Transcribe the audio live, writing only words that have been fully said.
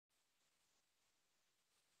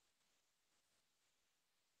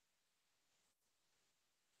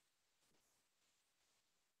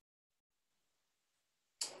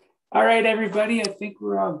All right, everybody. I think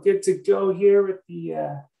we're all good to go here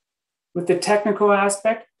with the technical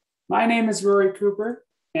aspect. My name is Rory Cooper,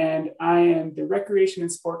 and I am the Recreation and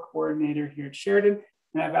Sport Coordinator here at Sheridan.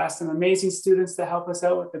 And I've asked some amazing students to help us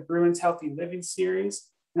out with the Bruins Healthy Living Series.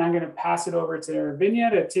 And I'm going to pass it over to Ravinia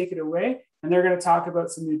to take it away, and they're going to talk about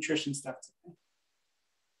some nutrition stuff today.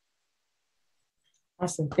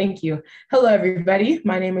 Awesome, thank you. Hello, everybody.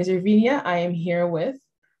 My name is Ravinia. I am here with.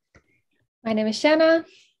 My name is Shanna.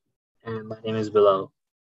 And my name is Bilal.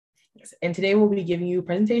 And today we'll be giving you a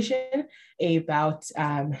presentation about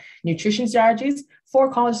nutrition strategies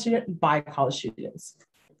for college students by college students.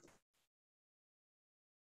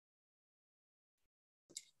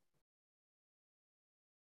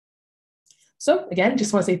 So again,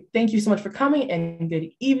 just want to say thank you so much for coming and good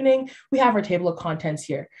evening. We have our table of contents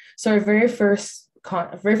here. So our very first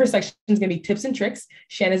section is going to be tips and tricks.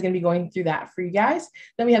 Shanna's going to be going through that for you guys.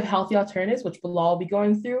 Then we have healthy alternatives, which Bilal will be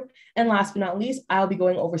going through. And last but not least, I'll be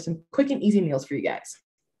going over some quick and easy meals for you guys.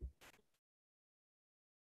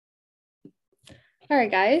 All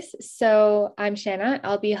right, guys. So I'm Shanna.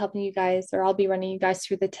 I'll be helping you guys, or I'll be running you guys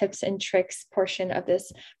through the tips and tricks portion of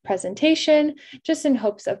this presentation, just in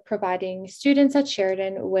hopes of providing students at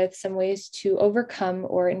Sheridan with some ways to overcome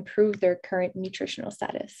or improve their current nutritional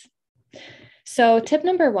status. So tip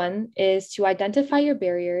number one is to identify your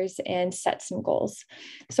barriers and set some goals.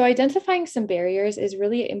 So identifying some barriers is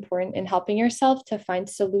really important in helping yourself to find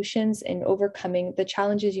solutions in overcoming the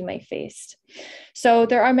challenges you might face. So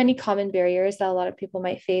there are many common barriers that a lot of people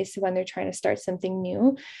might face when they're trying to start something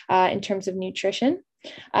new in terms of nutrition.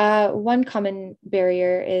 One common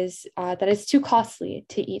barrier is that it's too costly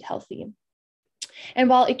to eat healthy. And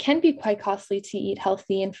while it can be quite costly to eat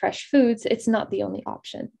healthy and fresh foods, it's not the only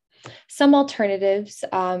option. Some alternatives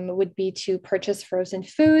would be to purchase frozen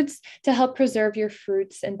foods to help preserve your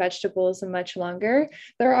fruits and vegetables much longer.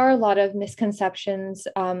 There are a lot of misconceptions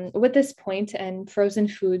with this point and frozen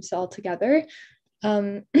foods altogether.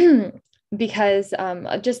 Because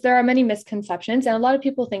just there are many misconceptions, and a lot of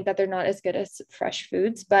people think that they're not as good as fresh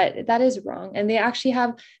foods, but that is wrong. And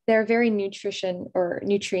they're very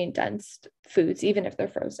nutrient dense foods, even if they're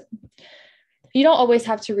frozen. You don't always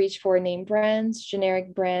have to reach for name brands.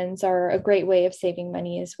 Generic brands are a great way of saving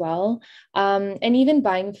money as well. And even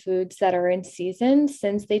buying foods that are in season,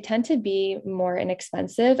 since they tend to be more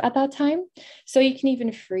inexpensive at that time. So you can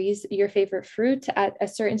even freeze your favorite fruit at a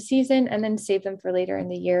certain season and then save them for later in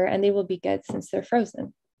the year, and they will be good since they're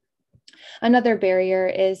frozen. Another barrier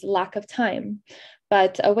is lack of time.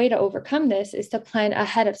 But a way to overcome this is to plan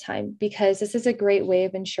ahead of time, because this is a great way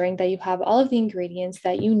of ensuring that you have all of the ingredients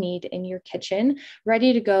that you need in your kitchen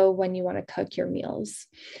ready to go when you want to cook your meals.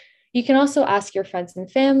 You can also ask your friends and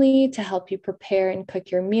family to help you prepare and cook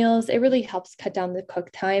your meals. It really helps cut down the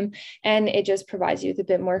cook time, and it just provides you with a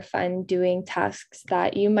bit more fun doing tasks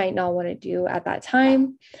that you might not want to do at that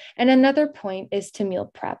time. And another point is to meal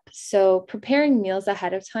prep. So preparing meals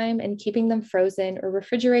ahead of time and keeping them frozen or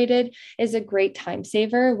refrigerated is a great time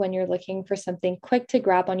saver when you're looking for something quick to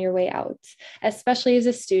grab on your way out. Especially as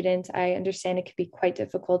a student, I understand it can be quite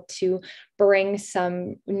difficult to bring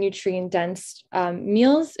some nutrient-dense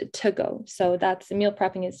meals to go. So meal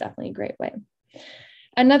prepping is definitely a great way.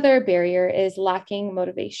 Another barrier is lacking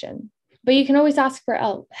motivation, but you can always ask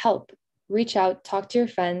for help. Reach out, talk to your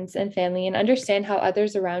friends and family, and understand how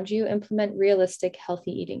others around you implement realistic,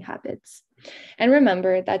 healthy eating habits. And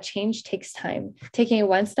remember that change takes time. Taking it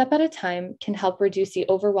one step at a time can help reduce the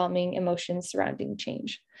overwhelming emotions surrounding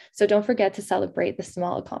change. So don't forget to celebrate the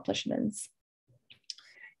small accomplishments.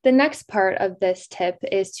 The next part of this tip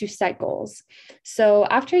is to set goals. So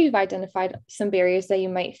after you've identified some barriers that you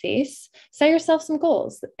might face, set yourself some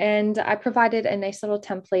goals. And I provided a nice little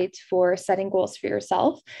template for setting goals for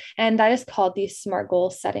yourself, and that is called the SMART goal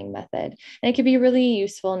setting method. And it can be really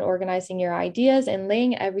useful in organizing your ideas and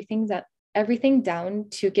laying everything down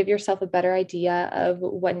to give yourself a better idea of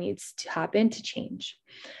what needs to happen to change.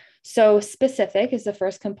 So specific is the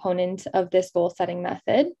first component of this goal setting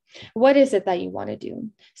method. What is it that you want to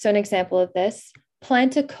do? So an example of this,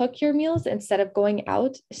 plan to cook your meals instead of going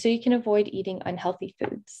out so you can avoid eating unhealthy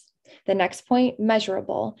foods. The next point,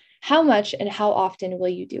 measurable. How much and how often will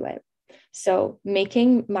you do it? So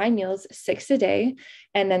making my meals 6 a day,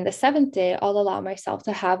 and then the 7th day, I'll allow myself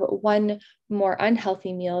to have one more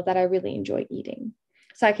unhealthy meal that I really enjoy eating.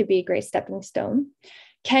 So that could be a great stepping stone.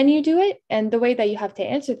 Can you do it? And the way that you have to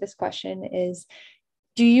answer this question is,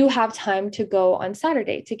 do you have time to go on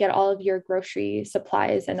Saturday to get all of your grocery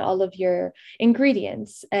supplies and all of your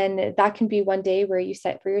ingredients? And that can be one day where you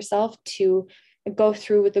set for yourself to go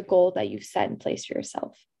through with the goal that you've set in place for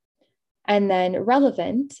yourself. And then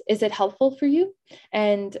relevant, is it helpful for you?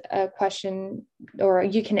 And a question, or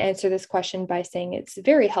you can answer this question by saying it's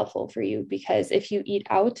very helpful for you, because if you eat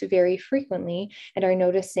out very frequently and are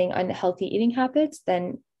noticing unhealthy eating habits,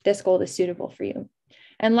 then this goal is suitable for you.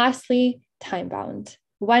 And lastly, time bound.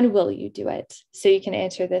 When will you do it? So you can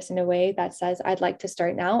answer this in a way that says, I'd like to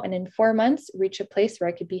start now, and in 4 months, reach a place where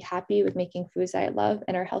I could be happy with making foods I love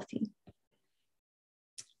and are healthy.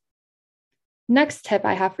 Next tip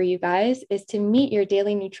I have for you guys is to meet your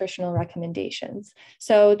daily nutritional recommendations.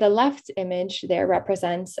 So the left image there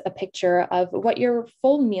represents a picture of what your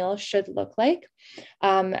full meal should look like,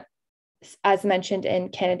 as mentioned in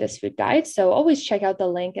Canada's Food Guide. So always check out the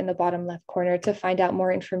link in the bottom left corner to find out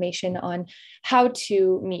more information on how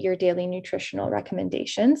to meet your daily nutritional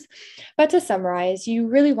recommendations. But to summarize, you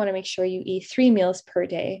really want to make sure you eat 3 meals per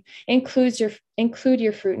day, include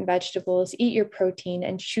your fruit and vegetables, eat your protein,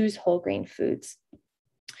 and choose whole grain foods.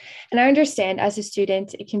 And I understand as a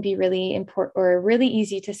student, it can be really important or really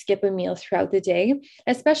easy to skip a meal throughout the day,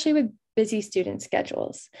 especially with busy student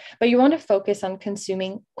schedules. But you want to focus on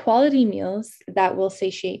consuming quality meals that will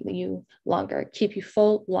satiate you longer, keep you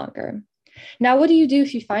full longer. Now, what do you do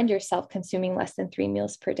if you find yourself consuming less than 3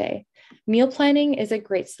 meals per day? Meal planning is a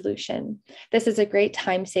great solution. This is a great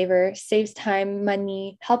time saver, saves time,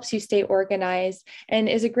 money, helps you stay organized, and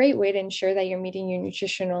is a great way to ensure that you're meeting your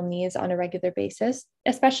nutritional needs on a regular basis,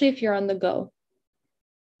 especially if you're on the go.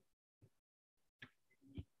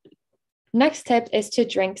 Next tip is to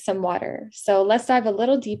drink some water. So let's dive a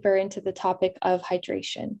little deeper into the topic of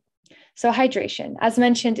hydration. So hydration, as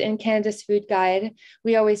mentioned in Canada's Food Guide,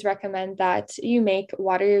 we always recommend that you make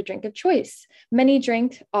water your drink of choice. Many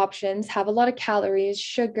drink options have a lot of calories,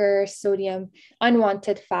 sugar, sodium,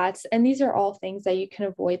 unwanted fats, and these are all things that you can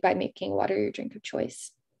avoid by making water your drink of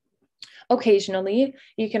choice. Occasionally,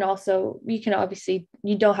 you can obviously,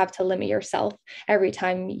 you don't have to limit yourself every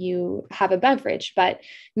time you have a beverage, but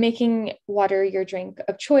making water your drink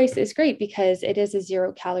of choice is great because it is a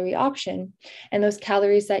 0-calorie option. And those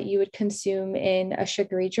calories that you would consume in a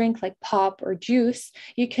sugary drink like pop or juice,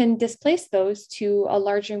 you can displace those to a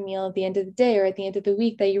larger meal at the end of the day or at the end of the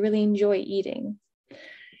week that you really enjoy eating.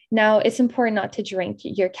 Now, it's important not to drink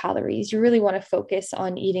your calories. You really want to focus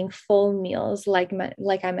on eating full meals, like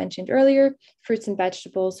I mentioned earlier, fruits and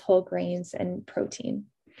vegetables, whole grains, and protein.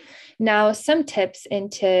 Now, some tips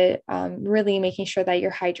into really making sure that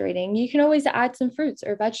you're hydrating. You can always add some fruits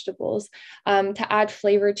or vegetables to add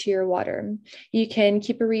flavor to your water. You can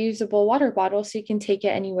keep a reusable water bottle so you can take it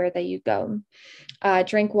anywhere that you go.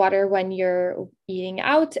 Drink water when you're eating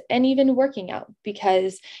out and even working out,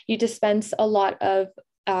 because you dispense a lot of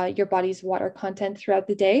your body's water content throughout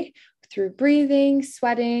the day through breathing,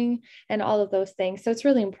 sweating, and all of those things. So it's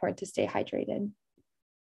really important to stay hydrated.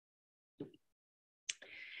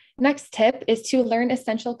 Next tip is to learn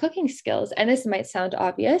essential cooking skills. And this might sound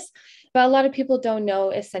obvious, but a lot of people don't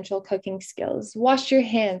know essential cooking skills. Wash your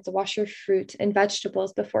hands, wash your fruit and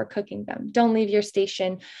vegetables before cooking them. Don't leave your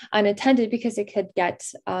station unattended because it could get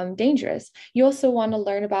dangerous. You also want to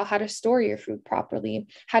learn about how to store your food properly,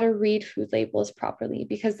 how to read food labels properly,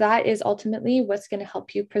 because that is ultimately what's going to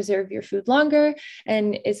help you preserve your food longer,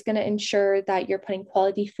 and it's going to ensure that you're putting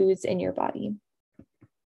quality foods in your body.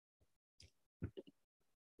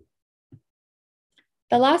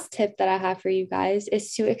 The last tip that I have for you guys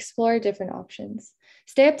is to explore different options.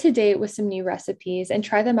 Stay up to date with some new recipes and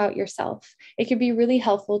try them out yourself. It can be really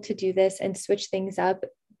helpful to do this and switch things up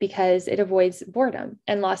because it avoids boredom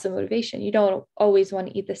and loss of motivation. You don't always want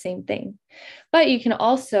to eat the same thing. But you can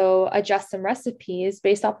also adjust some recipes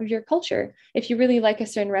based off of your culture. If you really like a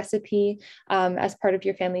certain recipe as part of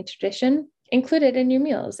your family tradition, include it in your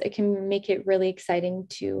meals. It can make it really exciting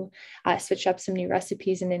to switch up some new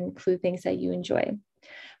recipes and include things that you enjoy.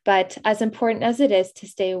 But as important as it is to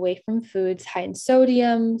stay away from foods high in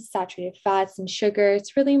sodium, saturated fats, and sugar,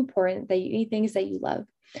 it's really important that you eat things that you love.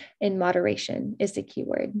 In moderation is the key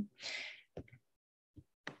word.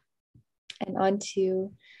 And on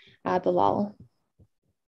to Bilal.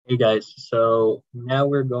 Hey guys, so now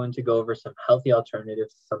we're going to go over some healthy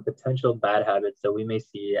alternatives, some potential bad habits that we may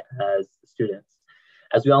see as students.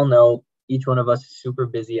 As we all know, each one of us is super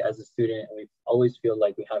busy as a student, and we always feel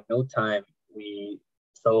like we have no time.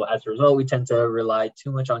 So as a result, we tend to rely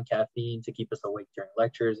too much on caffeine to keep us awake during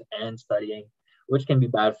lectures and studying, which can be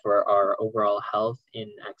bad for our overall health in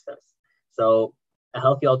excess. So a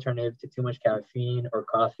healthy alternative to too much caffeine or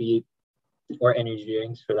coffee or energy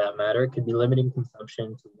drinks for that matter could be limiting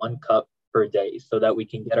consumption to 1 cup per day so that we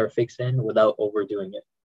can get our fix in without overdoing it.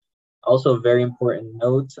 Also, a very important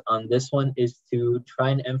note on this one is to try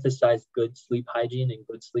and emphasize good sleep hygiene and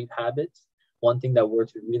good sleep habits. one thing that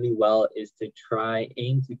works really well is to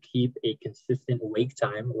aim to keep a consistent wake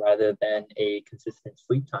time rather than a consistent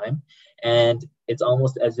sleep time. And it's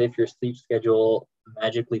almost as if your sleep schedule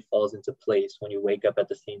magically falls into place when you wake up at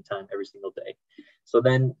the same time every single day. So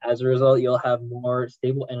then as a result, you'll have more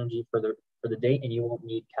stable energy for the day, and you won't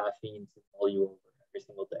need caffeine to roll you over every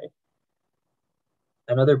single day.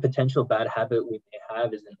 Another potential bad habit we may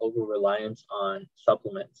have is an over-reliance on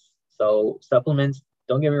supplements. So supplements,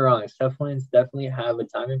 don't get me wrong, supplements definitely have a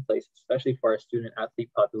time and place, especially for our student athlete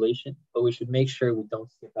population, but we should make sure we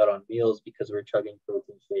don't skip out on meals because we're chugging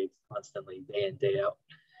protein shakes constantly, day in, day out.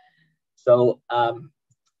 So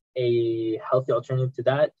a healthy alternative to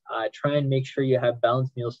that, try and make sure you have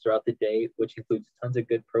balanced meals throughout the day, which includes tons of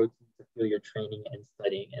good protein to fuel your training and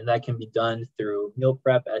studying. And that can be done through meal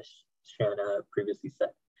prep, as Shanna previously said.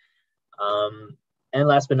 And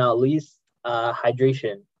last but not least,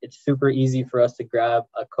 hydration. It's super easy for us to grab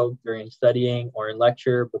a Coke during studying or in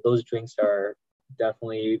lecture, but those drinks are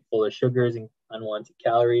definitely full of sugars and unwanted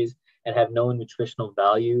calories and have no nutritional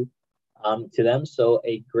value to them. So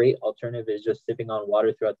a great alternative is just sipping on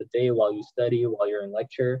water throughout the day while you study, while you're in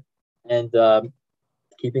lecture, and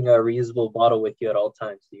keeping a reusable bottle with you at all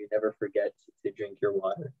times so you never forget to drink your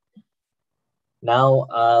water. Now,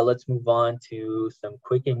 let's move on to some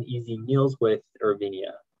quick and easy meals with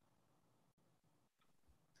Irvinia.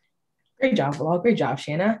 Great job, Bilal. Great job,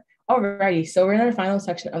 Shanna. Alrighty, so we're in our final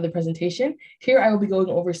section of the presentation. Here, I will be going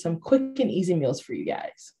over some quick and easy meals for you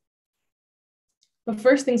guys. But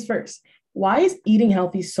first things first, why is eating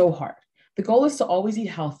healthy so hard? The goal is to always eat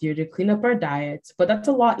healthier to clean up our diets, but that's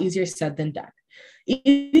a lot easier said than done.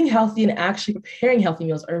 Eating healthy and actually preparing healthy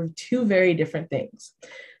meals are two very different things.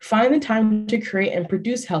 Finding the time to create and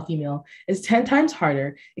produce healthy meal is 10 times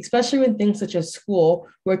harder, especially when things such as school,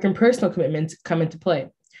 work, and personal commitments come into play.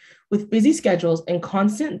 With busy schedules and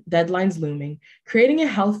constant deadlines looming, creating a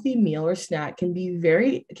healthy meal or snack can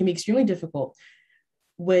be extremely difficult,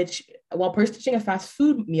 while purchasing a fast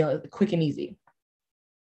food meal is quick and easy.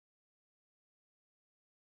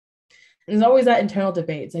 And there's always that internal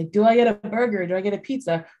debate. It's like, do I get a burger? Do I get a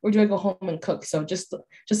pizza? Or do I go home and cook? So just so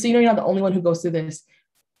you know, you're not the only one who goes through this.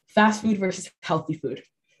 Fast food versus healthy food.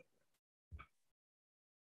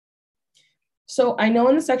 So I know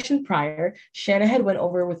in the section prior, Shanna had went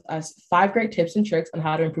over with us 5 great tips and tricks on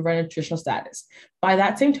how to improve our nutritional status. By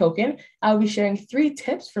that same token, I will be sharing 3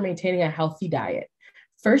 tips for maintaining a healthy diet.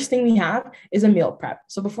 First thing we have is a meal prep.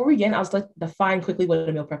 So before we begin, I'll just define quickly what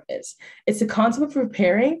a meal prep is. It's the concept of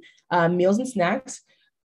preparing meals and snacks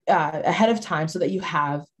ahead of time so that you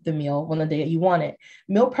have the meal on the day that you want it.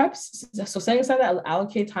 Meal preps, so setting aside that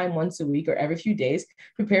allocate time once a week or every few days,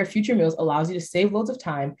 prepare future meals allows you to save loads of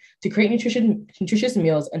time, to create nutritious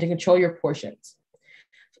meals, and to control your portions.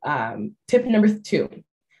 Tip number 2,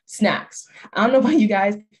 snacks. I don't know about you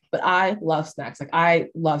guys, but I love snacks. I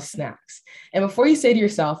love snacks. And before you say to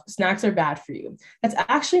yourself, snacks are bad for you, that's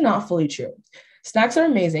actually not fully true. Snacks are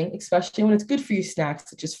amazing, especially when it's good for you snacks,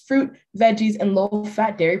 such as fruit, veggies, and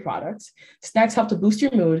low-fat dairy products. Snacks help to boost your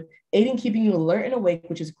mood, aid in keeping you alert and awake,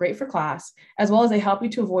 which is great for class, as well as they help you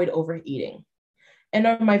to avoid overeating.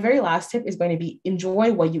 And my very last tip is going to be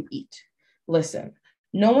enjoy what you eat. Listen,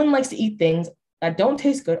 no one likes to eat things that don't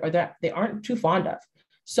taste good or that they aren't too fond of.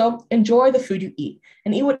 So enjoy the food you eat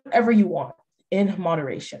and eat whatever you want in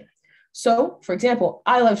moderation. So, for example,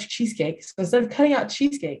 I love cheesecake. So instead of cutting out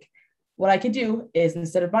cheesecake, what I could do is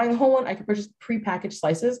instead of buying a whole one, I could purchase prepackaged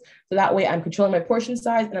slices. So that way I'm controlling my portion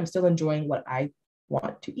size and I'm still enjoying what I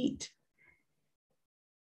want to eat.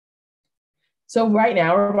 So right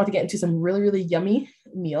now we're about to get into some really, really yummy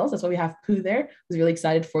meals. That's why we have Pooh there. I was really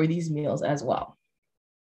excited for these meals as well.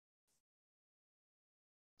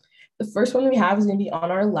 The first one we have is going to be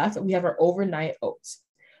on our left. We have our overnight oats.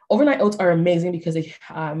 Overnight oats are amazing because they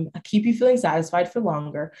keep you feeling satisfied for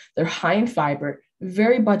longer. They're high in fiber,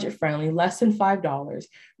 very budget friendly, less than $5,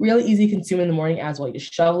 really easy to consume in the morning as well. You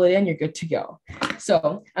just shovel it in, you're good to go.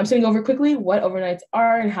 So I'm just going to go over quickly what overnights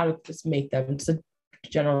are and how to just make them. Just a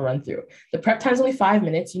general run through. The prep time is only 5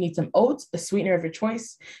 minutes. You need some oats, a sweetener of your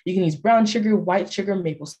choice. You can use brown sugar, white sugar,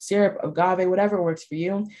 maple syrup, agave, whatever works for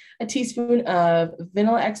you. A teaspoon of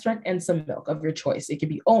vanilla extract and some milk of your choice. It could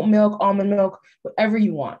be oat milk, almond milk, whatever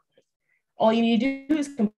you want. All you need to do is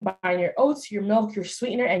combine your oats, your milk, your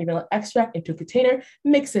sweetener, and your vanilla extract into a container,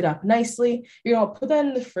 mix it up nicely. You're gonna put that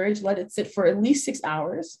in the fridge, let it sit for at least 6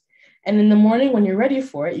 hours. And in the morning, when you're ready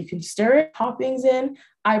for it, you can stir it, toppings in.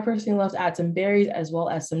 I personally love to add some berries as well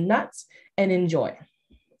as some nuts and enjoy.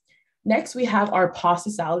 Next, we have our pasta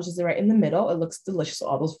salad, which is right in the middle. It looks delicious,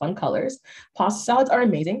 all those fun colors. Pasta salads are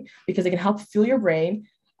amazing because they can help fuel your brain,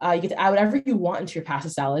 You get to add whatever you want into your pasta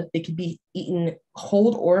salad. They could be eaten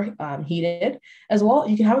cold or heated. As well,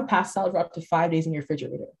 you can have a pasta salad for up to 5 days in your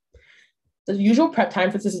refrigerator. The usual prep time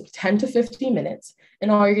for this is 10 to 15 minutes. And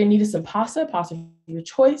all you're going to need is some pasta of your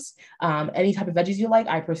choice, any type of veggies you like.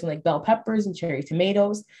 I personally like bell peppers and cherry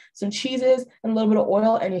tomatoes, some cheeses, and a little bit of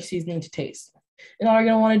oil and your seasoning to taste. And all you're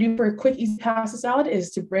going to want to do for a quick, easy pasta salad is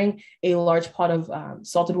to bring a large pot of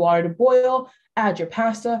salted water to boil, add your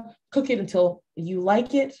pasta, cook it until you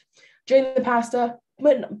like it, drain the pasta,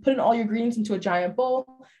 put in all your greens into a giant bowl,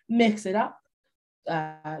 mix it up,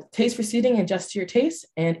 taste for seasoning and adjust to your taste,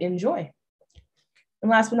 and enjoy. And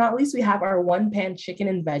last but not least, we have our one-pan chicken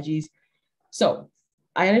and veggies. So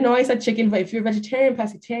I know I said chicken, but if you're vegetarian,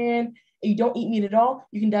 pescatarian, and you don't eat meat at all,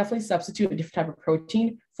 you can definitely substitute a different type of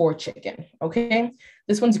protein for chicken, okay?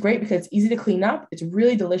 This one's great because it's easy to clean up, it's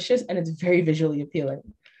really delicious, and it's very visually appealing.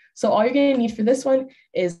 So all you're gonna need for this one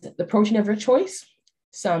is the protein of your choice,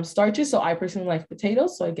 some starches, so I personally like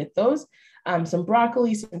potatoes, so I get those, some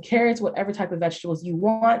broccoli, some carrots, whatever type of vegetables you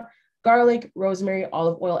want, garlic, rosemary,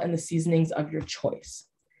 olive oil, and the seasonings of your choice.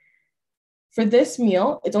 For this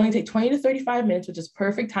meal, it's only take 20 to 35 minutes, which is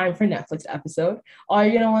perfect time for a Netflix episode. All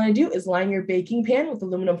you're gonna wanna do is line your baking pan with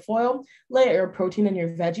aluminum foil, lay your protein and your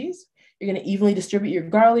veggies. You're gonna evenly distribute your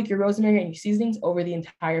garlic, your rosemary, and your seasonings over the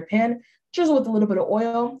entire pan, drizzle with a little bit of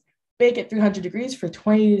oil, bake at 300 degrees for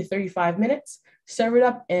 20 to 35 minutes, serve it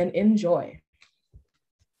up and enjoy.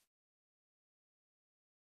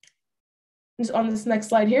 Just on this next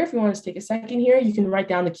slide here, if you want to take a second here, you can write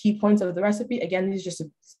down the key points of the recipe. Again, these are just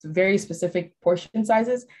very specific portion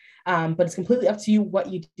sizes, but it's completely up to you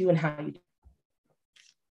what you do and how you do.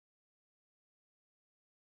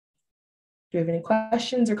 Do you have any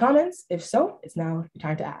questions or comments? If so, it's now your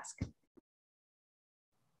time to ask.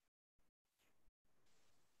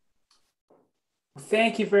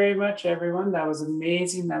 Thank you very much, everyone. That was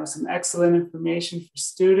amazing. That was some excellent information for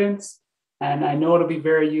students, and I know it'll be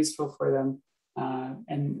very useful for them.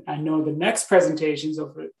 And I know the next presentations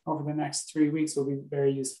over the next 3 weeks will be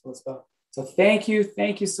very useful as well. So thank you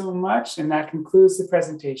so much. And that concludes the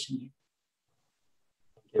presentation.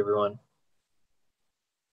 Thank you, everyone.